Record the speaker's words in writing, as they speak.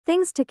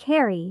Things to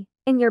carry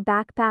in your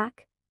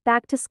backpack.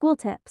 Back to school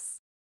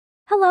tips.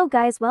 Hello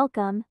guys,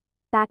 welcome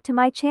back to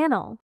my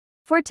channel.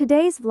 For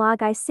today's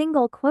vlog I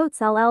single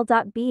quotes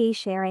ll.be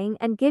sharing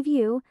and give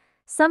you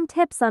some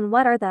tips on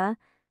what are the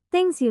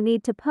things you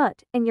need to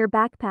put in your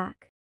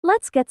backpack.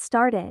 Let's get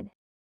started.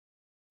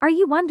 Are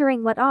you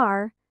wondering what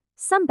are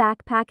some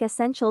backpack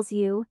essentials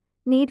you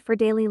need for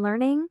daily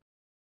learning?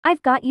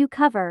 I've got you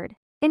covered.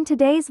 In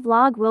today's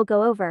vlog we'll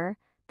go over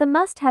the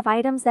must-have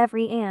items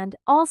every and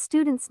all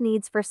students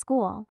needs for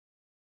school.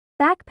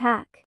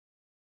 Backpack.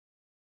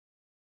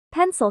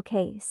 Pencil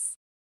case.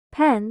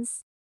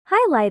 Pens.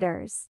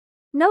 Highlighters.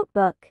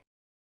 Notebook.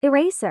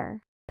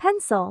 Eraser.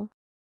 Pencil.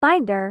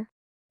 Binder.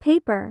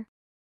 Paper.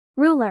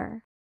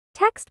 Ruler.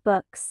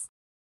 Textbooks.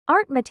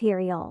 Art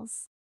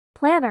materials.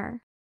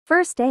 Planner.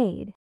 First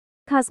aid.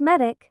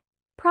 Cosmetic.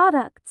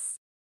 Products.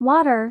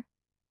 Water.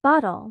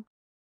 Bottle.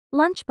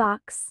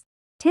 Lunchbox.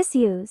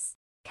 Tissues.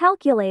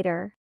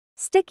 Calculator.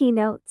 Sticky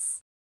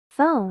notes.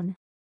 Phone.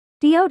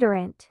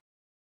 Deodorant.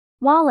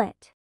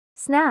 Wallet.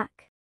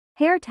 Snack.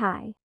 Hair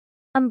tie.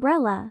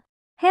 Umbrella.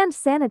 Hand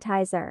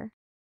sanitizer.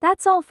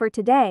 That's all for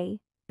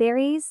today,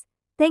 berries.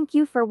 Thank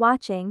you for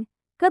watching.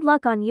 Good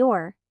luck on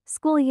your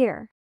school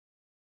year.